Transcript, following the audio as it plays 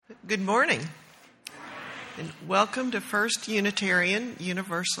Good morning, and welcome to First Unitarian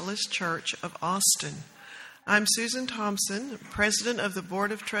Universalist Church of Austin. I'm Susan Thompson, President of the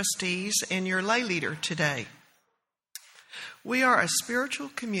Board of Trustees and your lay leader today. We are a spiritual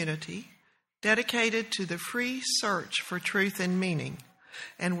community dedicated to the free search for truth and meaning,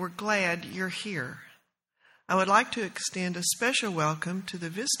 and we're glad you're here. I would like to extend a special welcome to the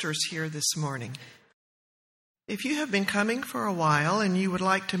visitors here this morning. If you have been coming for a while and you would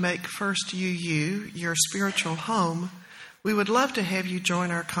like to make First UU your spiritual home, we would love to have you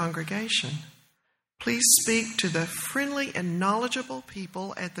join our congregation. Please speak to the friendly and knowledgeable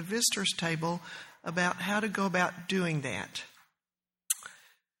people at the visitors table about how to go about doing that.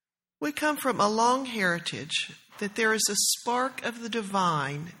 We come from a long heritage that there is a spark of the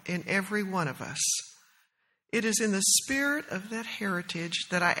divine in every one of us. It is in the spirit of that heritage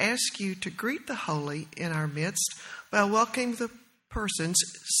that I ask you to greet the holy in our midst by welcoming the persons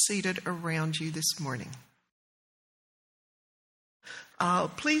seated around you this morning.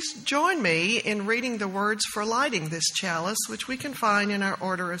 Please join me in reading the words for lighting this chalice, which we can find in our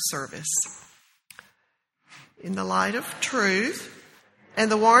order of service. In the light of truth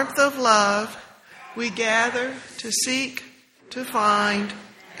and the warmth of love, we gather to seek, to find,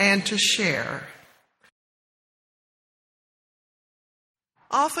 and to share.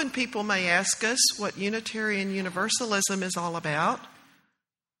 Often people may ask us what Unitarian Universalism is all about.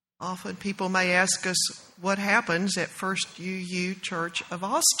 Often people may ask us what happens at First UU Church of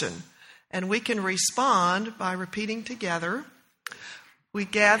Austin. And we can respond by repeating together, we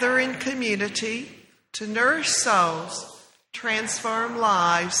gather in community to nourish souls, transform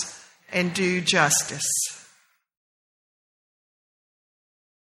lives, and do justice.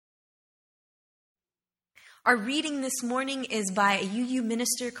 Our reading this morning is by a UU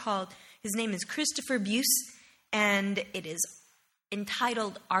minister his name is Christopher Buse, and it is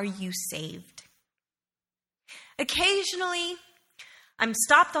entitled, Are You Saved? Occasionally, I'm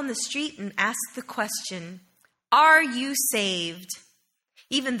stopped on the street and asked the question, Are you saved?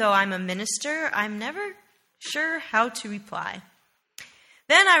 Even though I'm a minister, I'm never sure how to reply.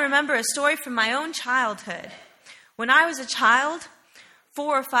 Then I remember a story from my own childhood. When I was a child,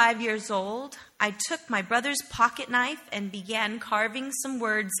 4 or 5 years old, I took my brother's pocket knife and began carving some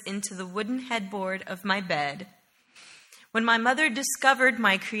words into the wooden headboard of my bed. When my mother discovered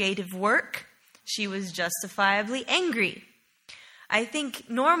my creative work, she was justifiably angry. I think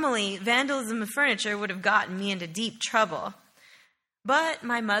normally vandalism of furniture would have gotten me into deep trouble. But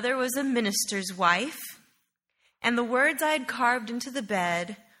my mother was a minister's wife, and the words I had carved into the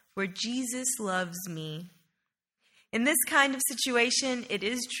bed were, Jesus loves me. In this kind of situation, it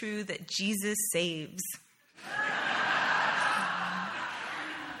is true that Jesus saves.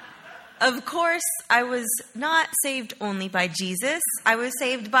 Of course, I was not saved only by Jesus. I was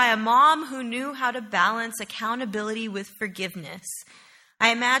saved by a mom who knew how to balance accountability with forgiveness. I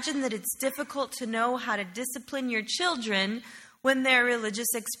imagine that it's difficult to know how to discipline your children when their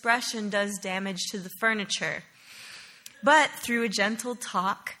religious expression does damage to the furniture. But through a gentle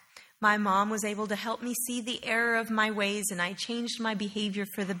talk, my mom was able to help me see the error of my ways, and I changed my behavior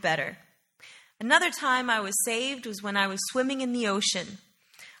for the better. Another time I was saved was when I was swimming in the ocean.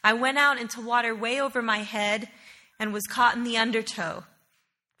 I went out into water way over my head and was caught in the undertow.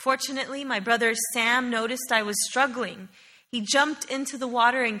 Fortunately, my brother Sam noticed I was struggling. He jumped into the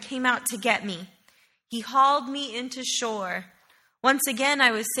water and came out to get me. He hauled me into shore. Once again,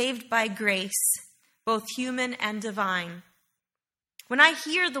 I was saved by grace, both human and divine. When I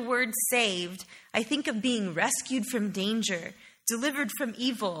hear the word saved, I think of being rescued from danger, delivered from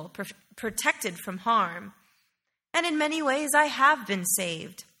evil, protected from harm. And in many ways, I have been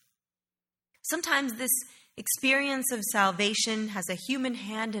saved. Sometimes this experience of salvation has a human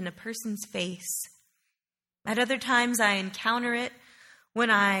hand in a person's face. At other times, I encounter it when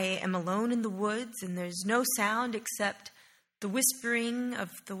I am alone in the woods and there's no sound except the whispering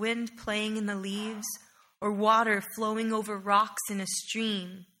of the wind playing in the leaves, or water flowing over rocks in a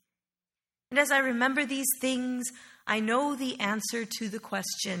stream. And as I remember these things, I know the answer to the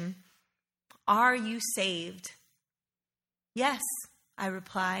question, Are you saved? Yes, I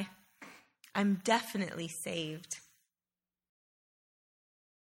reply, I'm definitely saved.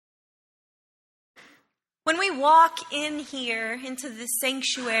 When we walk in here into this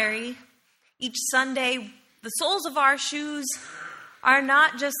sanctuary each Sunday, the soles of our shoes are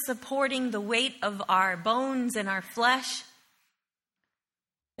not just supporting the weight of our bones and our flesh.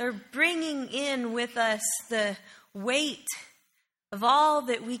 They're bringing in with us the weight of all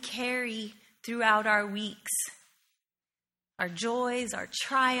that we carry throughout our weeks. Our joys, our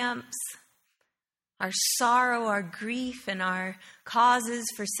triumphs, our sorrow, our grief, and our causes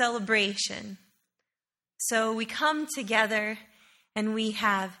for celebration. So we come together and we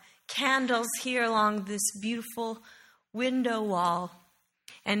have candles here along this beautiful window wall.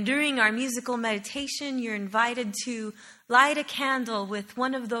 And during our musical meditation, you're invited to light a candle with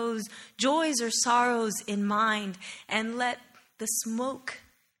one of those joys or sorrows in mind and let the smoke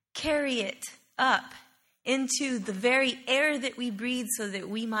carry it up into the very air that we breathe so that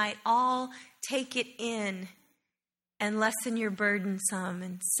we might all take it in and lessen your burden some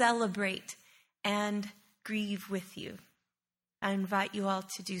and celebrate and grieve with you. I invite you all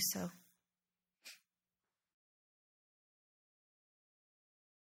to do so.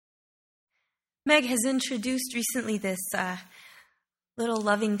 Meg has introduced recently this little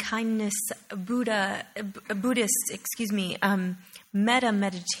loving kindness Buddhist metta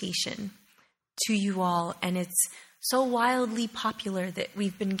meditation to you all, and it's so wildly popular that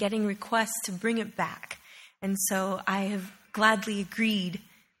we've been getting requests to bring it back, and so I have gladly agreed.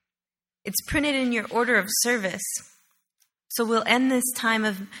 It's printed in your order of service, so we'll end this time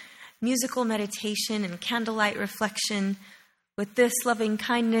of musical meditation and candlelight reflection with this loving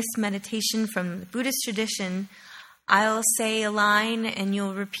kindness meditation from the Buddhist tradition. I'll say a line and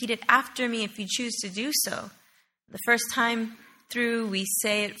you'll repeat it after me if you choose to do so. The first time through, we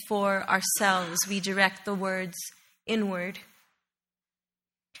say it for ourselves. We direct the words inward.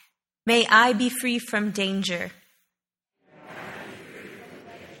 May I be free from danger.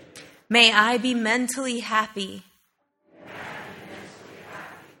 May I be mentally happy.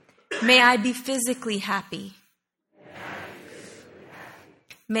 May I be physically happy.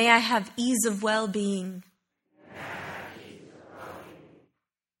 May I have ease of well-being.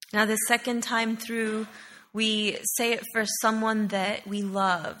 Now, the second time through, we say it for someone that we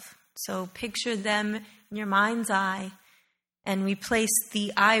love. So picture them in your mind's eye, and we place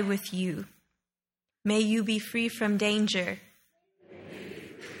the I with you. May you be free from danger.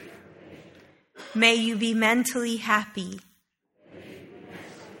 May you be mentally happy.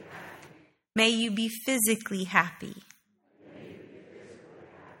 May you be physically happy.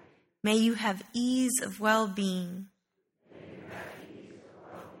 May you have ease of well-being.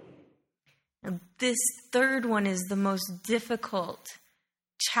 Now, this third one is the most difficult,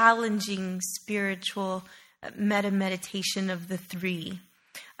 challenging spiritual meditation of the three.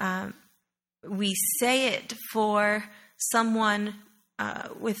 We say it for someone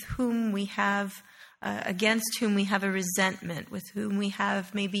with whom we have, against whom we have a resentment, with whom we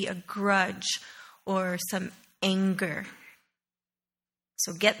have maybe a grudge or some anger.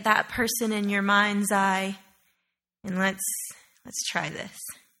 So get that person in your mind's eye, and let's try this.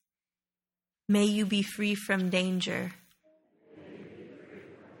 May you be free from danger.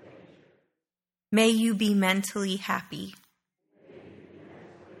 May you be mentally happy.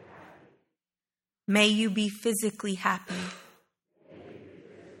 May you be physically happy.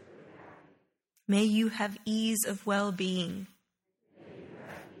 May you have ease of well-being.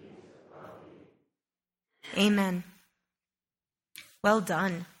 Amen. Well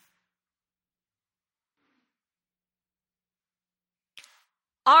done.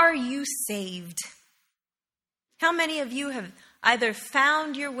 Are you saved? How many of you have either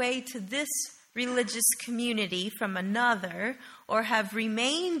found your way to this religious community from another, or have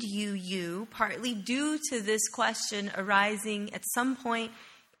remained you, partly due to this question arising at some point,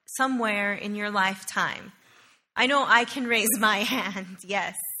 somewhere in your lifetime? I know I can raise my hand,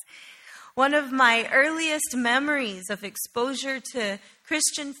 yes. One of my earliest memories of exposure to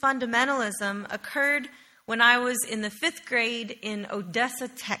Christian fundamentalism occurred when I was in the 5th grade in Odessa,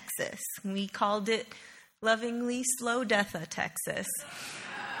 Texas. We called it lovingly Slow Detha, Texas.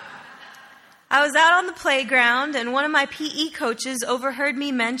 I was out on the playground, and one of my PE coaches overheard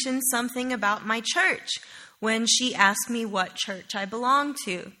me mention something about my church when she asked me what church I belonged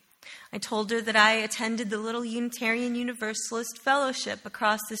to. I told her that I attended the little Unitarian Universalist fellowship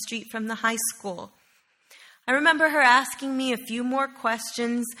across the street from the high school. I remember her asking me a few more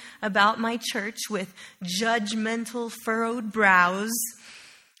questions about my church with judgmental, furrowed brows,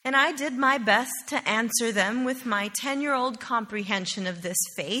 and I did my best to answer them with my 10-year-old comprehension of this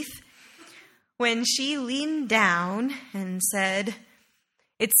faith, when she leaned down and said,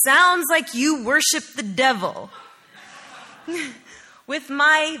 "It sounds like you worship the devil." With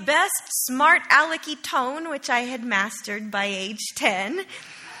my best smart alecky tone, which I had mastered by age 10,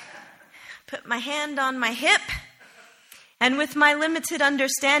 put my hand on my hip, and with my limited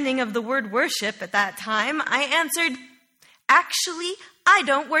understanding of the word worship at that time, I answered, "Actually, I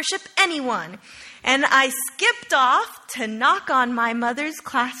don't worship anyone." And I skipped off to knock on my mother's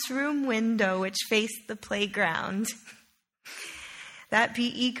classroom window, which faced the playground. That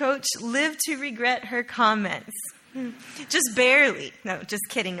PE coach lived to regret her comments. Just barely. No, just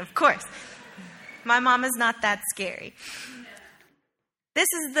kidding, of course. My mom is not that scary. This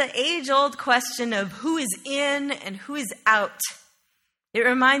is the age-old question of who is in and who is out. It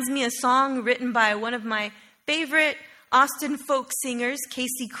reminds me of a song written by one of my favorite Austin folk singers,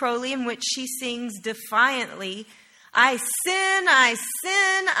 Casey Crowley, in which she sings defiantly, I sin, I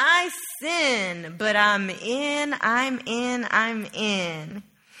sin, I sin, but I'm in, I'm in, I'm in.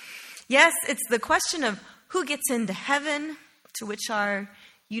 Yes, it's the question of who gets into heaven, to which our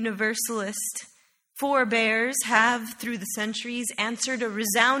Universalist forebears have, through the centuries, answered a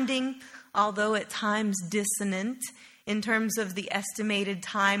resounding, although at times dissonant, in terms of the estimated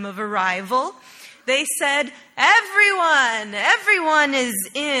time of arrival. They said, everyone is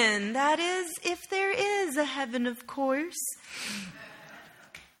in. That is, if there is a heaven, of course.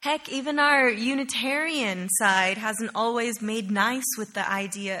 Heck, even our Unitarian side hasn't always made nice with the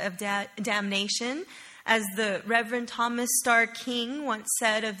idea of damnation. As the Reverend Thomas Starr King once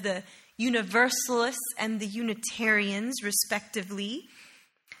said of the Universalists and the Unitarians, respectively,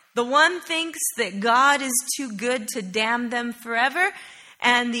 the one thinks that God is too good to damn them forever,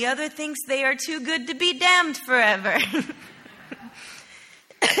 and the other thinks they are too good to be damned forever.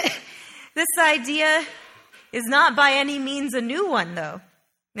 This idea is not by any means a new one, though.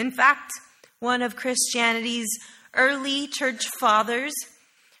 In fact, one of Christianity's early church fathers,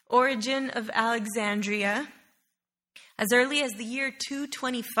 Origen of Alexandria, as early as the year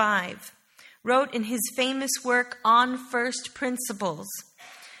 225, wrote in his famous work On First Principles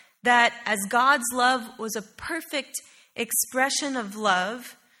that as God's love was a perfect expression of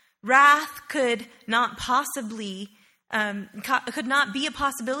love, wrath could not be a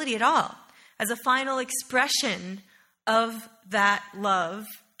possibility at all as a final expression of that love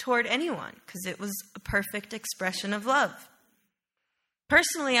toward anyone, because it was a perfect expression of love.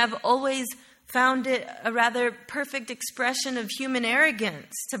 Personally, I've always found it a rather perfect expression of human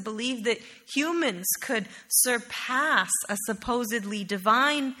arrogance to believe that humans could surpass a supposedly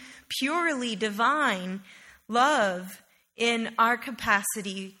divine, purely divine love in our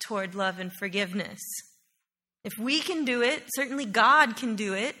capacity toward love and forgiveness. If we can do it, certainly God can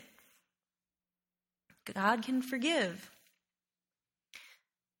do it. God can forgive.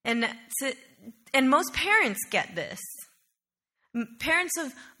 And most parents get this. Parents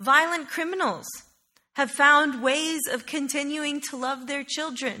of violent criminals have found ways of continuing to love their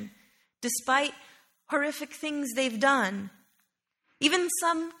children despite horrific things they've done. Even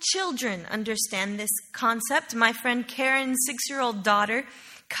some children understand this concept. My friend Karen's 6-year-old daughter,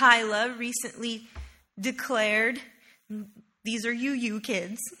 Kyla, recently declared, these are you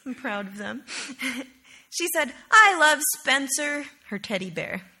kids, I'm proud of them. She said, I love Spencer, her teddy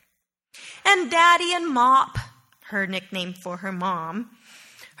bear, and Daddy and Mop, her nickname for her mom.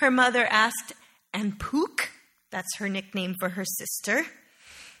 Her mother asked, and Pook? That's her nickname for her sister.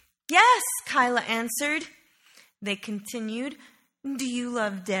 Yes, Kyla answered. They continued, do you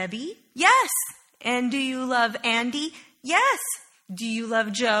love Debbie? Yes. And do you love Andy? Yes. Do you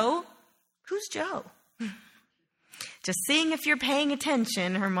love Joe? Who's Joe? Just seeing if you're paying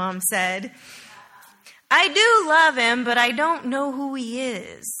attention, her mom said. I do love him, but I don't know who he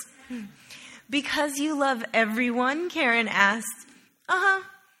is. Because you love everyone, Karen asked. Uh-huh.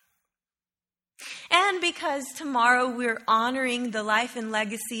 And because tomorrow we're honoring the life and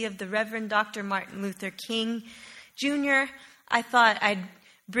legacy of the Reverend Dr. Martin Luther King Jr., I thought I'd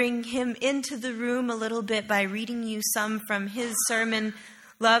bring him into the room a little bit by reading you some from his sermon,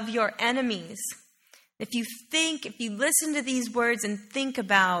 Love Your Enemies. If you listen to these words and think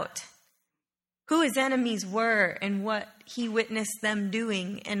about who his enemies were and what he witnessed them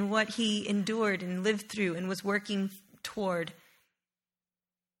doing and what he endured and lived through and was working toward,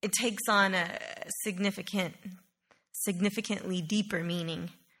 it takes on a significantly deeper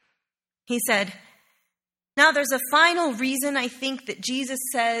meaning. He said, now there's a final reason I think that Jesus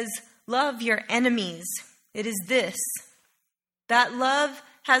says, love your enemies. It is this, that love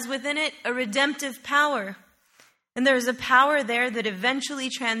has within it a redemptive power. And there's a power there that eventually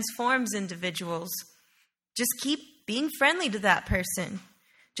transforms individuals. Just keep being friendly to that person.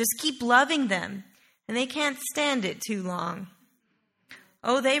 Just keep loving them, and they can't stand it too long.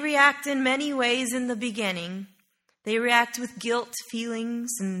 Oh, they react in many ways in the beginning. They react with guilt feelings,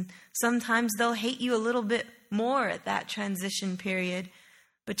 and sometimes they'll hate you a little bit more at that transition period.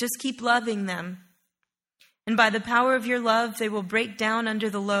 But just keep loving them. And by the power of your love, they will break down under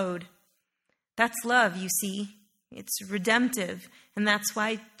the load. That's love, you see. It's redemptive, and that's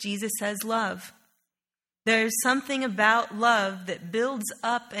why Jesus says love. There's something about love that builds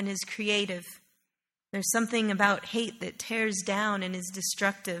up and is creative. There's something about hate that tears down and is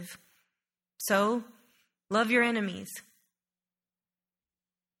destructive. So, love your enemies.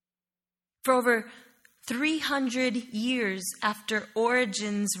 For over 300 years after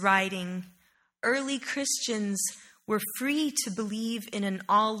Origen's writing, early Christians were free to believe in an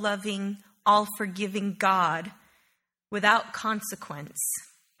all-loving, all-forgiving God without consequence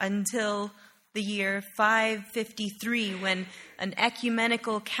until the year 553, when an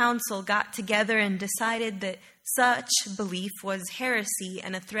ecumenical council got together and decided that such belief was heresy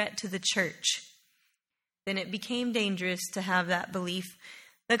and a threat to the church. Then it became dangerous to have that belief.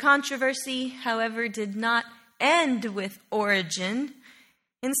 The controversy, however, did not end with Origen.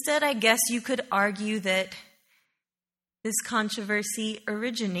 Instead, I guess you could argue that this controversy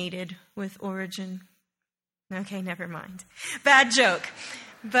originated with Origen. Okay, never mind. Bad joke.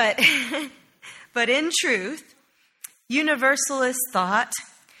 But in truth, Universalist thought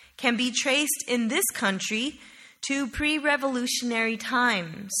can be traced in this country to pre-revolutionary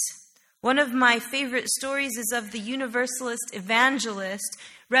times. One of my favorite stories is of the Universalist evangelist,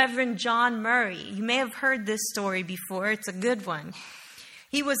 Reverend John Murray. You may have heard this story before. It's a good one.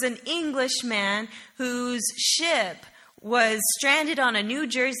 He was an Englishman whose ship was stranded on a New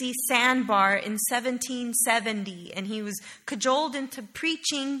Jersey sandbar in 1770, and he was cajoled into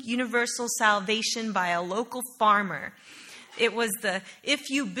preaching universal salvation by a local farmer. It was the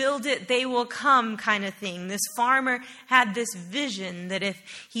 "if you build it, they will come" kind of thing. This farmer had this vision that if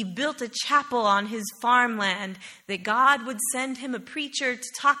he built a chapel on his farmland, that God would send him a preacher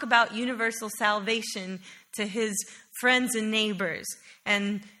to talk about universal salvation to his friends and neighbors.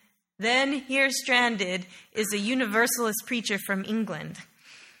 And then here stranded is a Universalist preacher from England.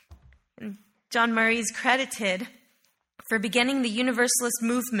 And John Murray is credited for beginning the Universalist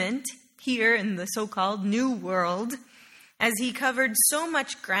movement here in the so-called New World, as he covered so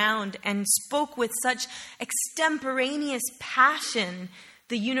much ground and spoke with such extemporaneous passion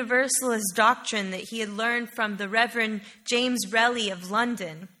the Universalist doctrine that he had learned from the Reverend James Relly of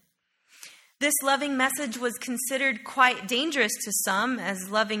London. This loving message was considered quite dangerous to some, as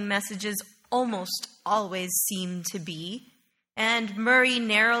loving messages almost always seem to be, and Murray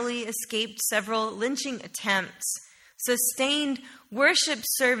narrowly escaped several lynching attempts, sustained worship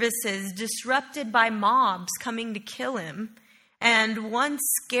services disrupted by mobs coming to kill him, and once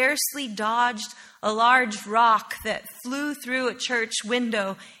scarcely dodged a large rock that flew through a church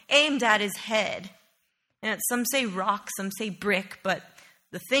window aimed at his head. And some say rock, some say brick, but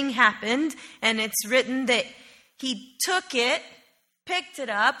the thing happened, and it's written that he took it, picked it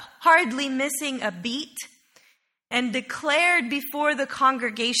up, hardly missing a beat, and declared before the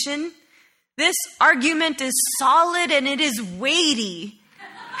congregation, "This argument is solid and it is weighty,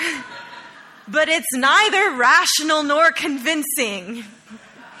 but it's neither rational nor convincing."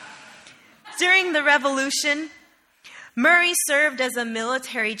 During the Revolution, Murray served as a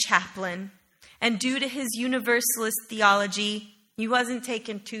military chaplain, and due to his Universalist theology, he wasn't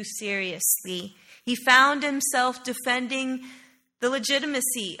taken too seriously. He found himself defending the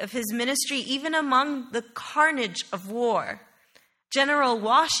legitimacy of his ministry even among the carnage of war. General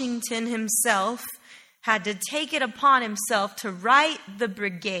Washington himself had to take it upon himself to write the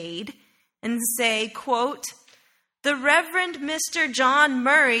brigade and say, quote, "The Reverend Mr. John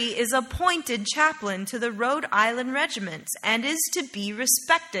Murray is appointed chaplain to the Rhode Island regiments and is to be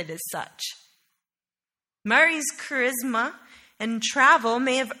respected as such." Murray's charisma and travel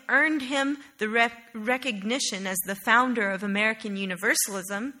may have earned him the recognition as the founder of American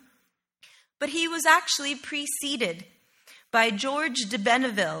Universalism, but he was actually preceded by George de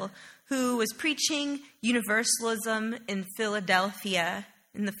Benneville, who was preaching Universalism in Philadelphia,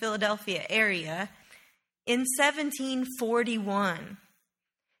 in the Philadelphia area, in 1741.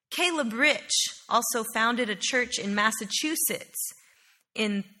 Caleb Rich also founded a church in Massachusetts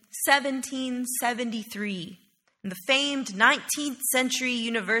in 1773. And the famed 19th century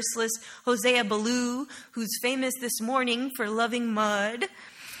Universalist Hosea Ballou, who's famous this morning for loving mud,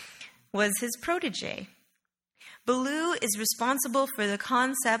 was his protege. Ballou is responsible for the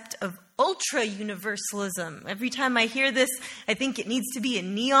concept of ultra-universalism. Every time I hear this, I think it needs to be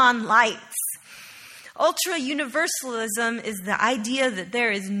in neon lights. Ultra-universalism is the idea that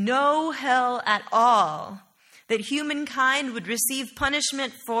there is no hell at all, that humankind would receive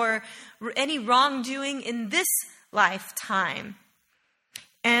punishment for any wrongdoing in this lifetime,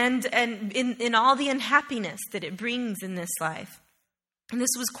 and in all the unhappiness that it brings in this life. And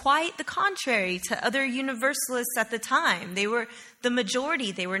this was quite the contrary to other Universalists at the time. They were the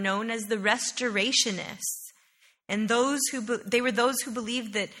majority. They were known as the Restorationists. And they were those who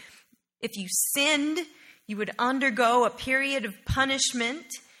believed that if you sinned, you would undergo a period of punishment,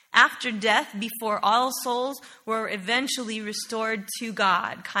 after death, before all souls were eventually restored to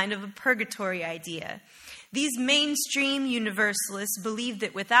God, kind of a purgatory idea. These mainstream universalists believe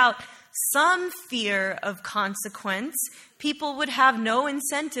that without some fear of consequence, people would have no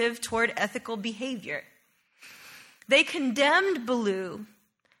incentive toward ethical behavior. They condemned Baloo,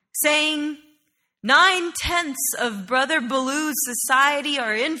 saying, 9/10 of Brother Baloo's society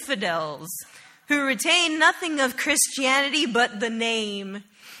are infidels who retain nothing of Christianity but the name.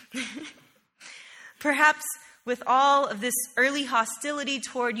 Perhaps with all of this early hostility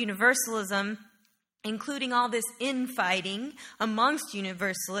toward universalism, including all this infighting amongst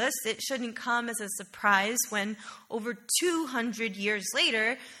universalists, it shouldn't come as a surprise when over 200 years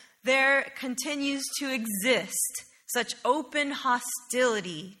later, there continues to exist such open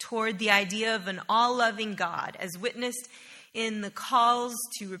hostility toward the idea of an all-loving God, as witnessed in the calls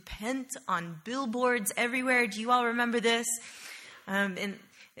to repent on billboards everywhere. Do you all remember this?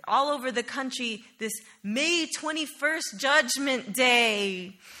 All over the country, this May 21st Judgment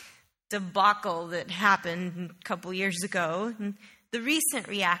Day debacle that happened a couple years ago. And the recent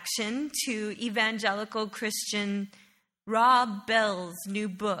reaction to evangelical Christian Rob Bell's new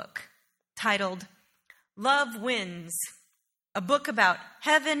book titled Love Wins, a book about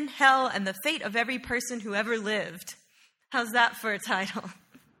heaven, hell, and the fate of every person who ever lived. How's that for a title?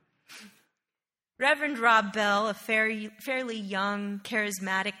 Reverend Rob Bell, a fairly young,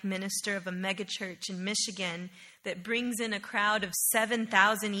 charismatic minister of a megachurch in Michigan that brings in a crowd of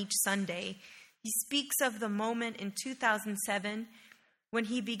 7,000 each Sunday, he speaks of the moment in 2007 when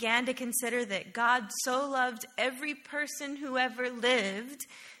he began to consider that God so loved every person who ever lived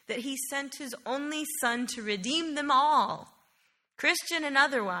that he sent his only son to redeem them all, Christian and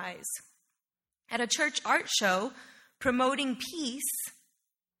otherwise. At a church art show promoting peace,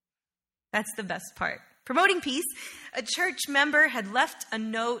 that's the best part. Promoting peace, a church member had left a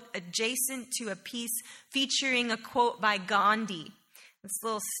note adjacent to a piece featuring a quote by Gandhi. This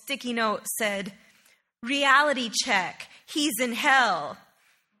little sticky note said, "Reality check, he's in hell."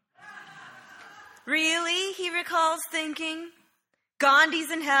 Really, he recalls thinking? Gandhi's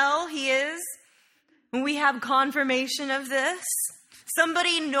in hell, he is? We have confirmation of this.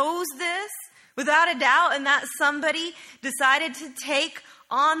 Somebody knows this without a doubt, and that somebody decided to take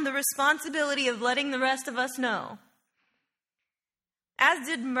on the responsibility of letting the rest of us know. As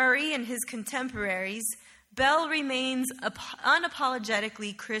did Murray and his contemporaries, Bell remains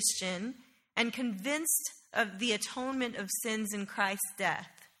unapologetically Christian and convinced of the atonement of sins in Christ's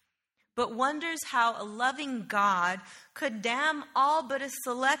death, but wonders how a loving God could damn all but a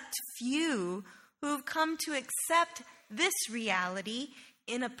select few who've come to accept this reality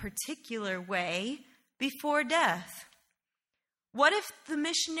in a particular way before death. What if the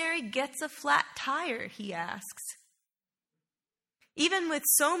missionary gets a flat tire, he asks. Even with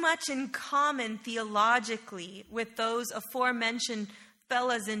so much in common theologically with those aforementioned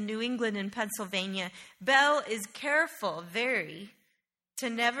fellas in New England and Pennsylvania, Bell is careful, very, to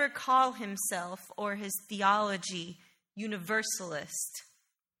never call himself or his theology universalist.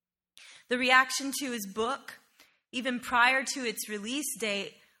 The reaction to his book, even prior to its release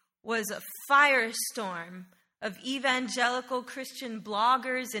date, was a firestorm of evangelical Christian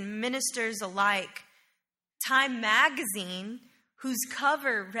bloggers and ministers alike. Time magazine, whose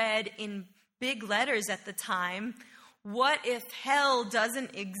cover read in big letters at the time, "What if hell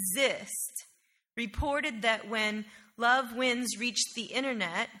doesn't exist?" reported that when Love Wins reached the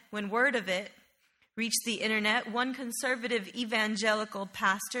internet, when word of it reached the internet, one conservative evangelical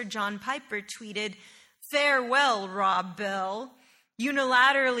pastor, John Piper, tweeted, "Farewell, Rob Bell,"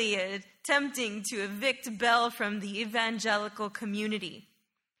 unilaterally attempting to evict Bell from the evangelical community.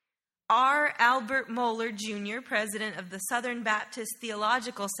 R. Albert Mohler, Jr., president of the Southern Baptist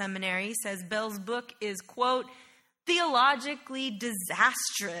Theological Seminary, says Bell's book is, quote, "theologically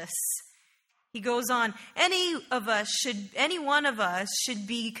disastrous." He goes on, any one of us should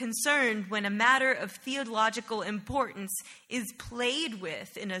be concerned when a matter of theological importance is played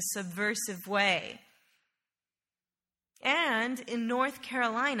with in a subversive way. And in North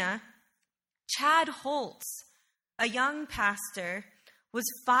Carolina, Chad Holtz, a young pastor, was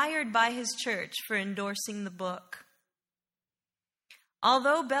fired by his church for endorsing the book.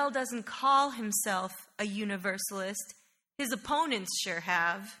 Although Bell doesn't call himself a universalist, his opponents sure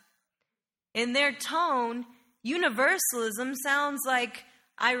have. In their tone, universalism sounds like,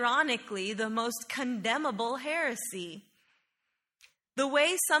 ironically, the most condemnable heresy. The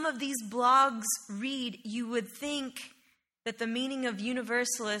way some of these blogs read, you would think that the meaning of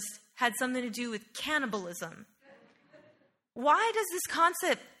universalist had something to do with cannibalism. Why does this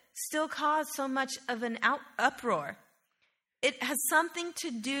concept still cause so much of an uproar? It has something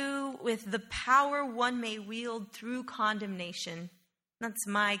to do with the power one may wield through condemnation. That's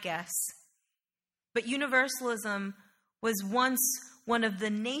my guess. But Universalism was once one of the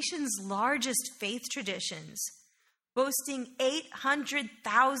nation's largest faith traditions, boasting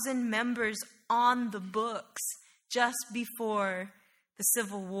 800,000 members on the books just before the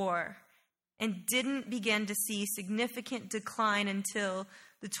Civil War, and didn't begin to see significant decline until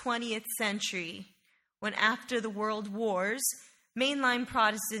the 20th century, when after the World Wars, mainline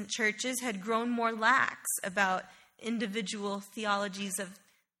Protestant churches had grown more lax about individual theologies of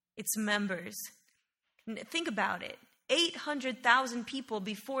its members. Think about it. 800,000 people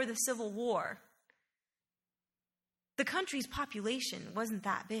before the Civil War. The country's population wasn't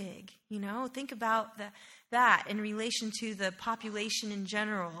that big, Think about that in relation to the population in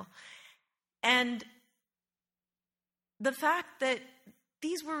general. And the fact that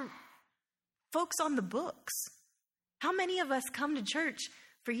these were folks on the books. How many of us come to church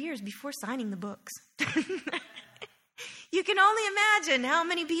for years before signing the books? You can only imagine how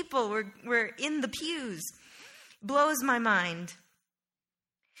many people were in the pews. Blows my mind.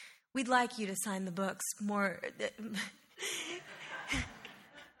 We'd like you to sign the books more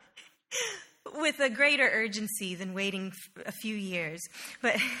with a greater urgency than waiting a few years.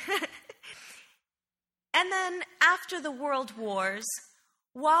 But and then after the World Wars,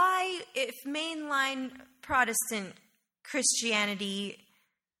 why, if mainline Protestant Christianity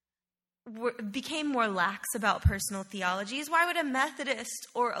became more lax about personal theologies, why would a Methodist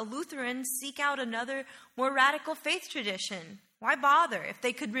or a Lutheran seek out another more radical faith tradition? Why bother if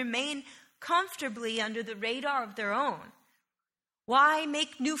they could remain comfortably under the radar of their own? Why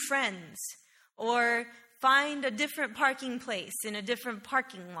make new friends or find a different parking place in a different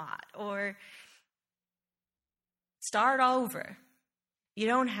parking lot or start over? You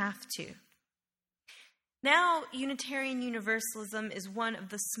don't have to. Now, Unitarian Universalism is one of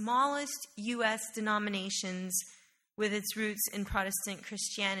the smallest U.S. denominations with its roots in Protestant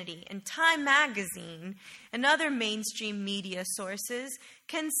Christianity. And Time magazine and other mainstream media sources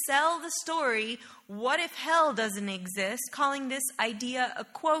can sell the story, "What if hell doesn't exist?" calling this idea a,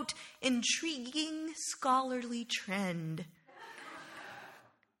 quote, intriguing scholarly trend,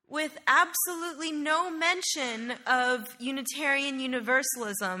 with absolutely no mention of Unitarian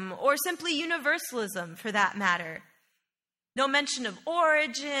Universalism, or simply Universalism for that matter. No mention of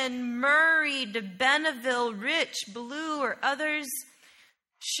Origen, Murray, de Benneville, Rich, Blue, or others.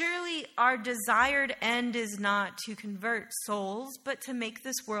 Surely our desired end is not to convert souls, but to make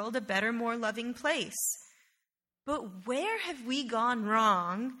this world a better, more loving place. But where have we gone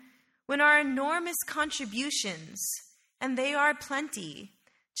wrong when our enormous contributions, and they are plenty,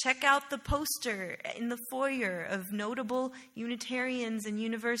 check out the poster in the foyer of notable Unitarians and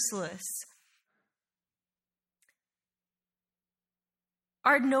Universalists.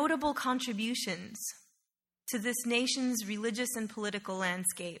 Our notable contributions to this nation's religious and political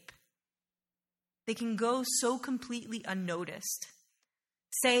landscape, they can go so completely unnoticed,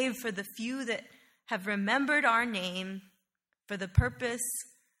 save for the few that have remembered our name for the purpose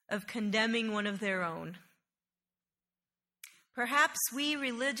of condemning one of their own. Perhaps we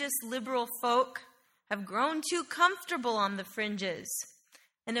religious liberal folk have grown too comfortable on the fringes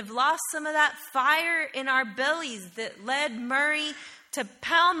and have lost some of that fire in our bellies that led Murray to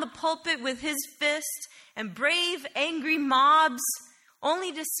pound the pulpit with his fist and brave angry mobs,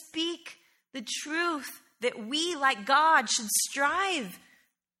 only to speak the truth that we, like God, should strive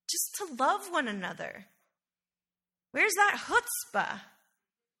just to love one another. Where's that chutzpah?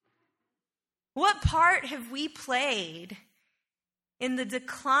 What part have we played in the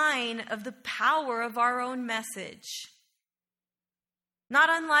decline of the power of our own message? Not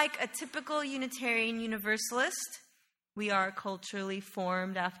unlike a typical Unitarian Universalist, we are culturally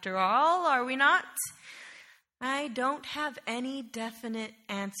formed after all, are we not? I don't have any definite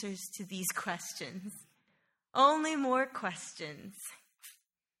answers to these questions. Only more questions.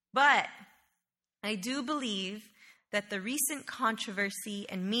 But I do believe that the recent controversy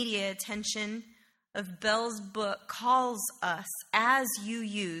and media attention of Bell's book calls us, as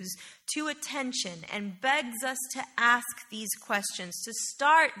UUs, to attention and begs us to ask these questions, to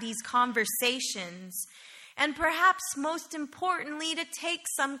start these conversations, and perhaps most importantly, to take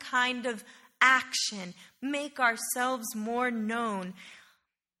some kind of action, make ourselves more known.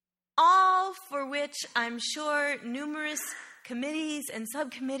 All for which I'm sure numerous committees and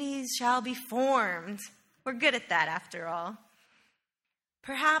subcommittees shall be formed. We're good at that after all.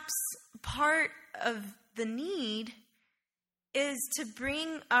 Perhaps part of the need is to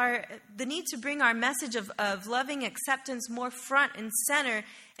bring our message of loving acceptance more front and center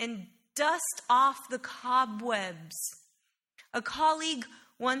and dust off the cobwebs A colleague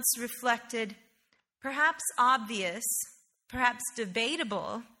once reflected, perhaps obvious, perhaps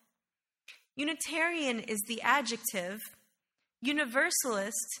debatable, Unitarian is the adjective,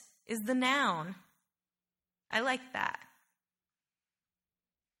 Universalist is the noun. I like that.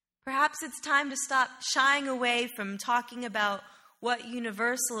 Perhaps it's time to stop shying away from talking about what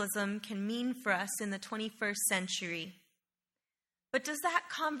universalism can mean for us in the 21st century. But does that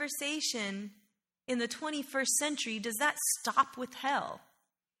conversation in the 21st century, does that stop with hell?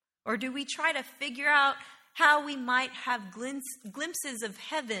 Or do we try to figure out how we might have glimpses of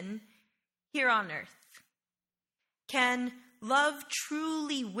heaven here on earth? Can love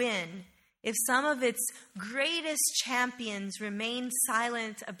truly win if some of its greatest champions remain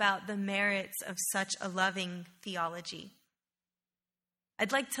silent about the merits of such a loving theology?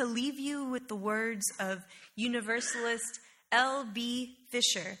 I'd like to leave you with the words of Universalist L.B.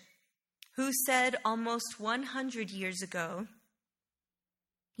 Fisher, who said almost 100 years ago,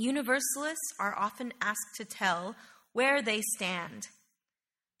 Universalists are often asked to tell where they stand.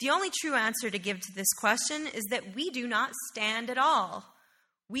 The only true answer to give to this question is that we do not stand at all.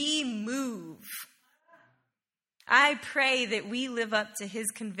 We move. I pray that we live up to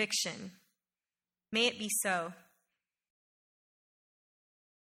his conviction. May it be so.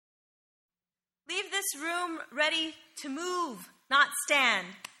 Leave this room ready to move, not stand.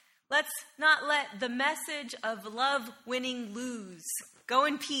 Let's not let the message of love winning lose. Go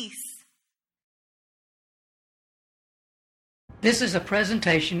in peace. This is a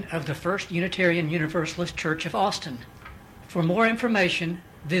presentation of the First Unitarian Universalist Church of Austin. For more information,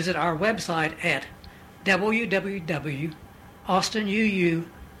 visit our website at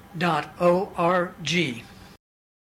www.austinuu.org.